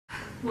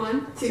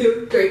1,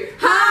 2, 3.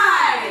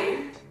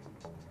 Hi!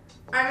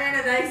 I'm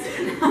Anna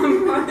Dyson.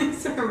 I'm Ronnie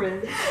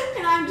Sermon.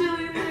 And I'm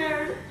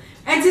Gillian.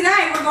 And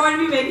today we're going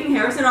to be making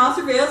Harrison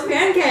Osterfield's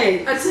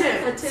pancakes.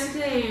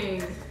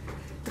 Attempting.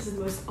 This is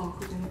the most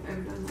awkward thing I've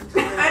ever done in my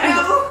entire life. I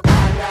know.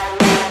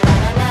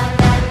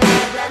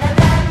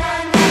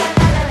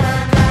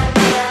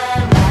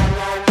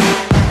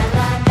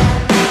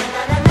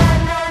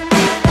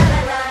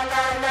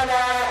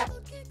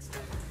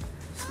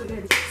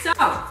 So,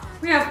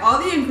 we have all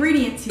the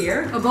ingredients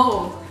here. A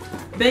bowl,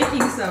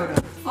 Baking soda,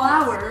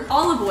 flour,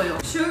 olive oil,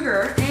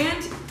 sugar,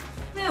 and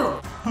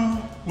milk.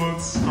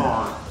 Let's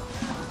start.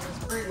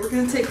 We're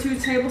going to take 2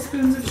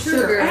 tablespoons of sugar.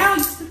 Sugar. Ow, I'm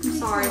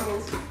sorry.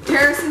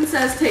 Harrison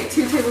says take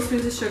 2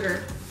 tablespoons of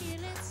sugar.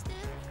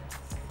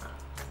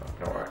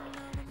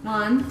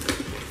 1,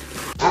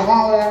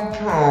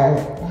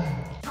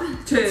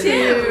 2. 2.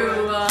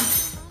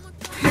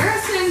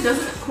 Harrison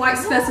doesn't quite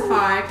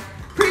specify.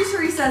 Pretty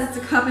sure he says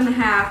it's a 1.5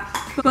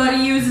 cups, But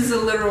he uses a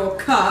literal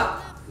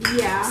cup.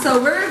 yeah.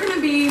 So we're gonna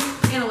be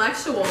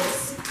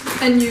intellectuals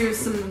and use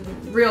some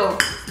real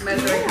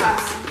measuring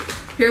cups.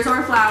 Here's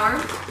our flour.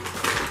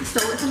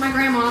 Stole it from my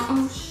grandma.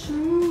 Oh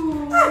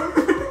shoot.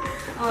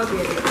 I'll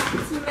get it.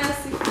 It's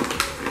messy.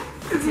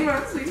 It's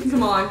messy.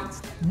 Come on.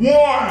 1.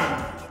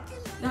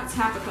 That's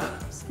half a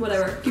cup.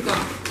 Whatever. Keep going.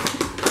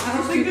 I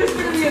don't think there's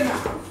going to be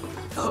enough.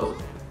 Oh.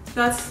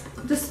 That's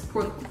just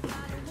pour the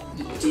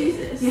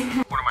Jesus.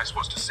 Yeah. What am I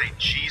supposed to say?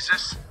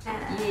 Jesus?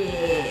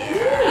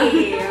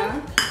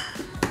 Yeah.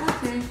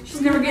 Okay.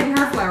 She's never getting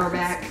her flour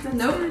back.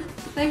 Nope.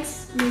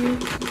 Thanks.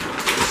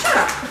 Shut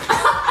up.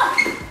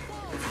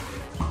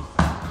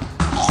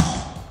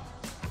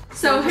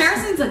 So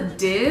Harrison's a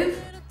div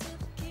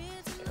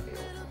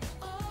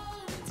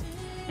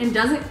and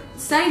doesn't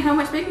say how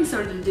much baking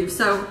soda to do.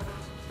 So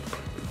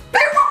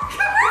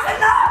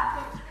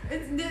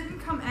It didn't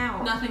come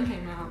out. nothing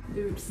came out.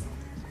 Oops.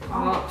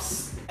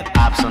 Oops.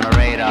 Ops on the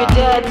radar. You're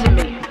dead to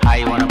me. How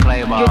you wanna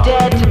play ball? You're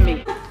dead to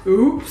me.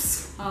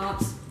 Oops.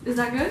 Ops. Is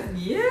that good?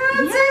 Yeah, Yeah,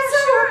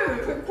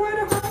 it's quite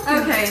a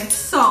hot. Okay.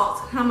 Salt.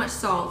 How much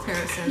salt, You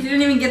Harrison?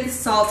 didn't even get the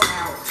salt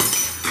out.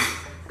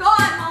 Go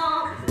on,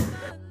 Mom.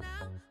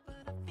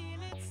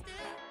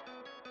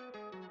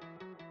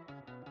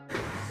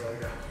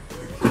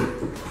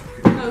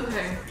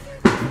 Okay.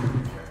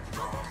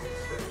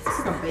 It's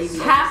like a baby.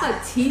 Half a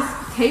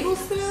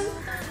tablespoon?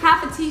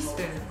 Half a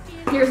teaspoon.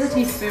 Here's a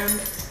teaspoon.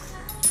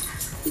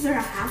 Is there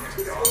a half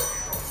teaspoon?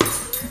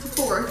 It's a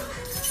fourth.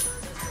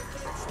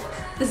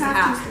 This is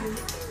half.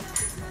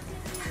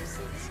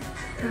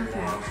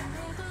 Okay.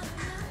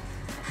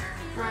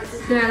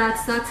 There,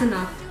 that's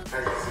enough.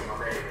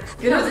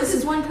 No, this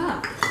is 1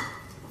 cup.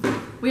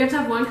 We have to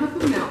have 1 cup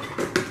of milk.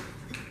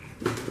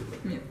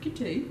 Milky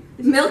tea.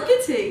 Milky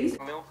tea.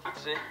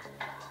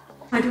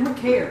 I don't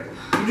care.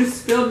 You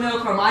just spilled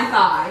milk on my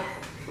thigh.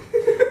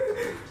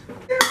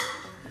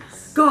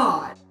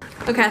 God.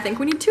 Okay, I think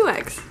we need 2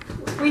 eggs.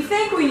 We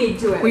think we need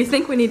 2 eggs. We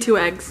think we need 2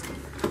 eggs.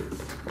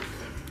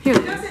 Here.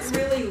 He doesn't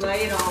really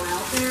lay it all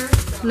out there.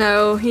 So.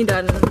 No, he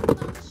doesn't.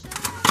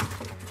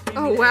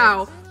 Oh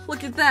wow,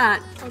 look at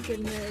that. I'll get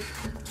an egg.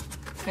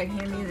 Okay,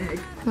 hand me an egg.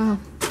 Oh.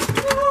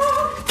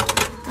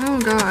 Oh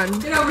god.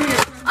 Get over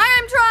here. I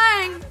am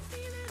trying!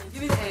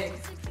 Give me the egg.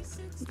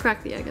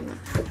 Crack the egg in there.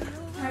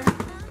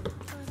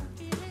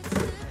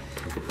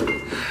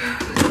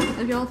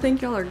 If y'all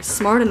think y'all are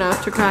smart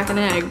enough to crack an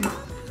egg,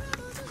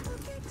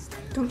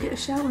 don't get a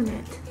shell in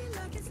it.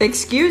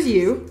 Excuse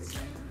you.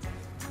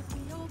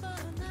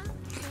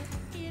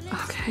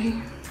 Okay.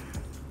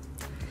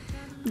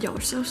 Y'all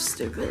are so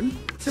stupid.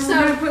 So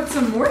we're gonna put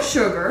some more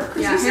sugar.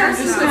 Yeah, you said here's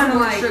just some kinda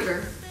more like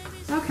sugar.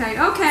 Okay,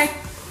 okay.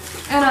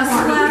 And a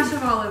splash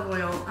of olive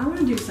oil. I want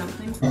to do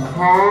something.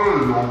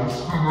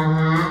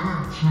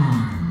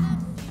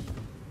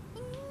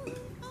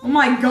 Oh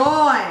my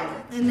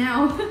god! And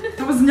now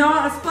That was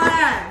not a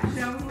splash.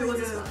 it was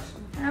a splash.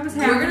 That was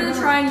We're gonna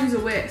try and use a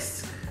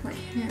whisk. Like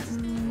here.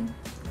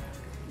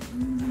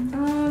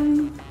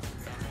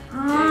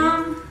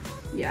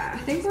 Yeah, I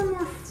think we're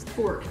more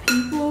fork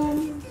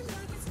people. You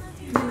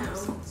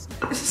know.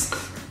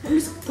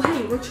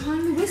 Wait, we're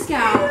trying to whisk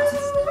out.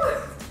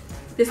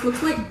 This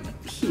looks like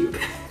puke.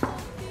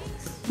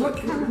 What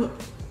kind of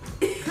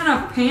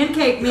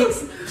pancake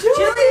mix?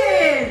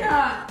 Gillian!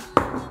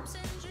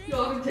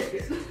 Y'all can take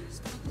it.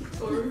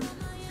 Or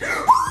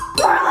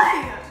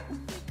Darling!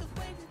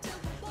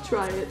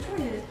 try it.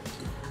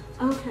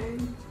 Okay.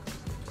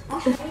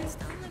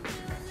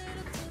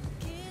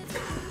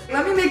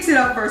 Let me mix it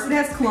up first. It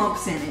has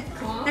clumps in it.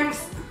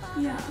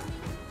 Yeah.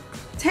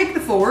 Take the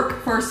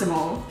fork, first of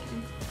all.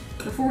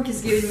 The fork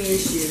is giving me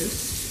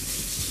issues.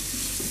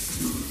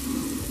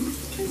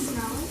 Can you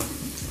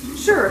smell it?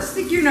 Sure,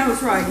 stick your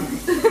nose right in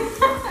it.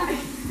 I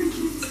can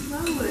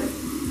smell it.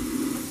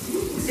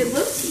 It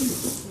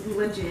looks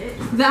legit.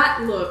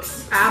 That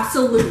looks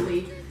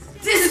absolutely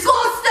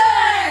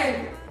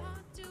disgusting!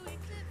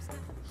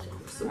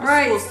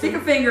 Alright, stick a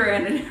finger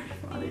in it.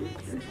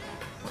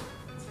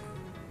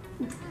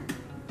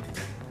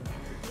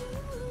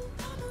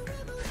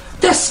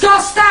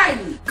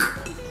 Disgusting!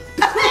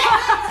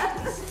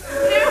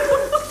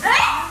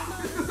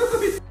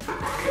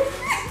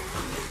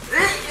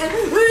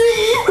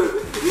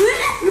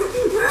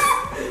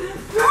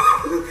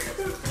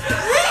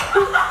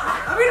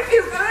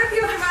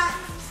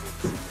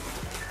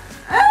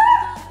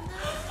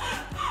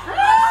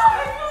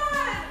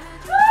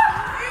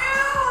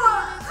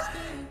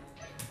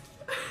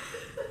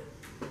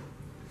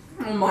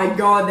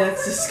 god,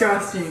 that's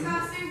disgusting.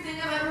 Disgusting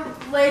thing I've ever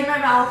laid my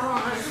mouth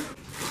on.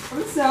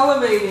 I'm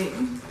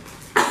salivating.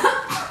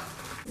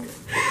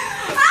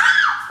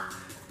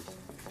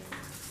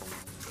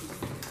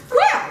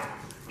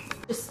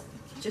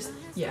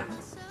 Yeah.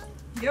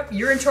 Yep,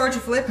 you're in charge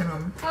of flipping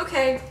them.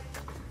 Okay.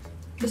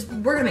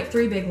 We're gonna make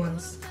 3 big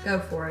ones. Go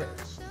for it.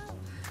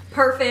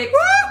 Perfect.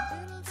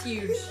 It's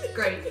huge.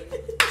 Great.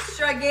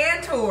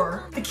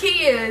 Gigantor. The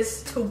key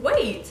is to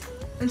wait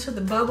until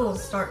the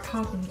bubbles start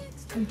popping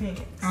in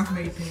pancakes. I've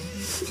made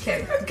pancakes.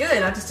 Okay,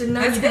 good. I just didn't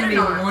know That's you gonna did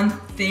be or not. one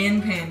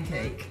thin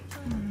pancake.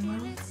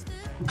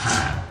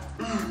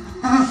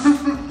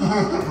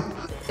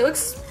 It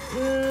looks,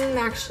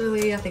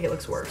 actually, I think it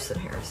looks worse than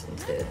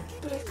Harrison's did.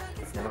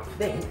 Now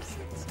think.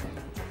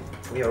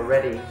 We are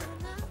ready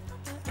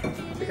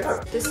to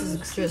go. This is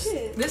just,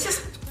 This is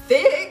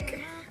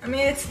thick. I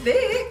mean, it's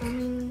thick.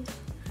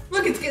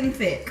 Look, it's getting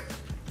thick.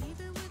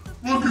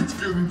 Look, it's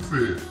getting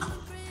thick.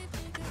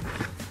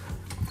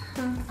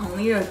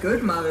 Only a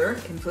good mother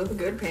can flip a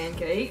good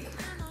pancake.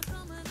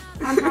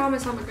 I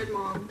promise I'm a good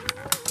mom.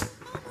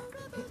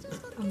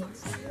 I'm not.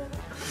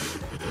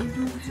 You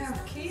don't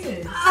have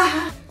kids.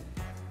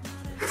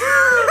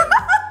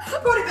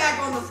 Put it back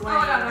on the flame.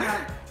 Oh, no.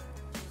 Okay.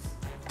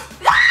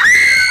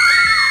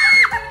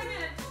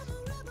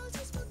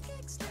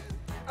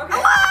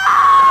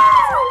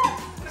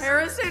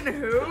 Harrison,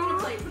 who? Put it on a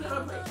plate.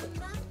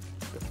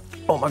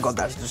 Oh my god,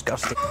 that's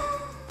disgusting.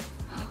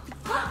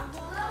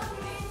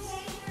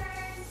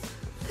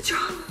 The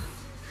drama.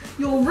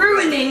 You're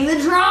ruining the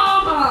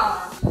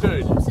drama.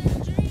 Dude,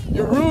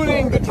 you're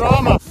ruining the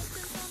drama.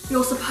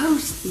 You're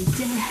supposed to be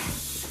dead.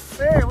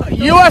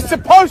 You are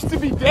supposed to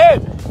be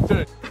dead.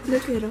 Dude.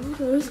 Look at all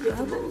those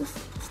bubbles.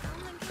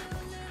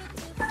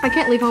 I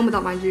can't leave home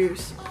without my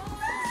juice.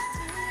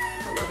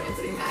 I love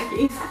Anthony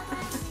Mackie.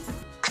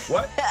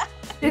 What?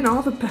 In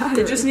all the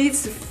batter. It just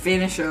needs to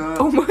finish up.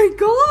 Oh my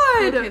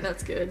god! Okay,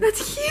 that's good.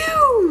 That's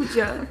huge!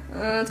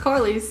 It's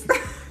Carly's.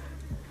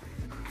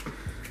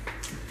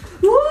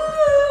 Woo!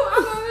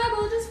 I'm a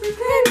rebel just for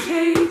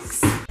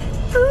pancakes!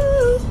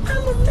 Ooh,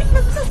 I'm gonna make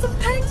myself some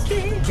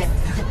pancakes!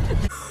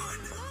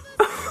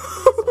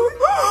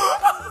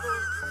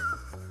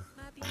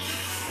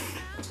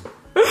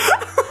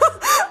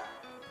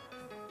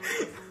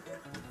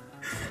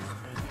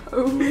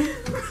 Oh.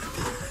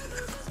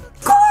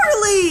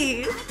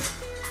 Carly!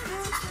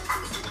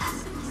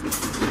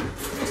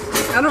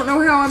 I don't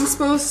know how I'm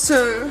supposed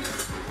to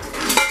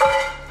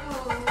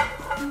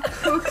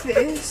cook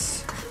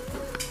this.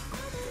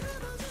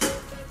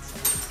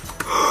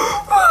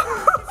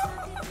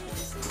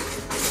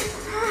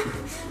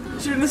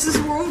 This is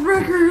world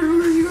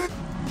record.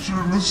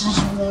 This is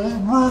world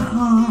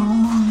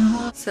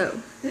record. So,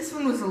 This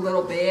one was a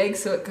little big,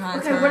 so it kind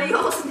of okay, what are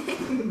y'all's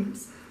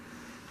names?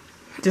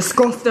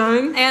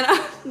 disgusting. Anna,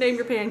 name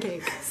your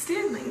pancake.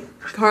 Stanley.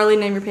 Carly,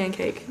 name your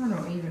pancake. I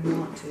don't even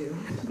want to.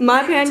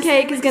 My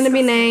pancake is gonna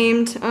be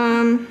named,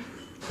 I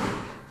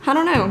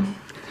don't know.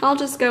 I'll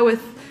just go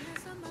with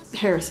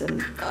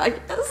Harrison. I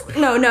guess.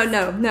 No.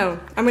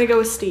 I'm gonna go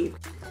with Steve.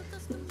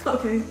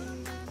 Okay.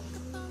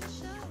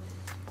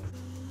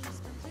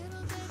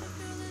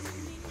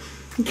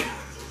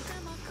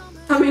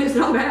 I mean, it's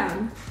not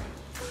bad.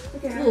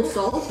 Okay. It's a little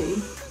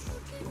salty.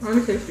 Let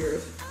me taste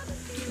yours.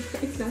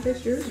 Can I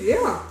taste yours?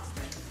 Yeah.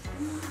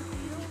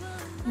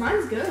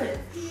 Mine's good.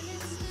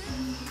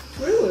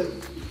 Really?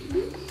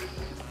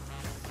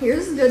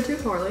 Yours is good too,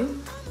 Carly.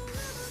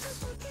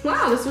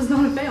 Wow, this was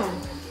not a fail.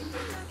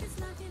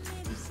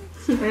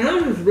 And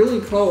this is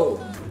really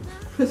cold.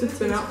 Because it's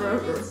been out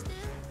forever.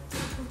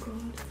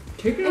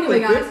 Take it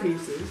Anyway, out the guys. good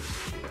pieces.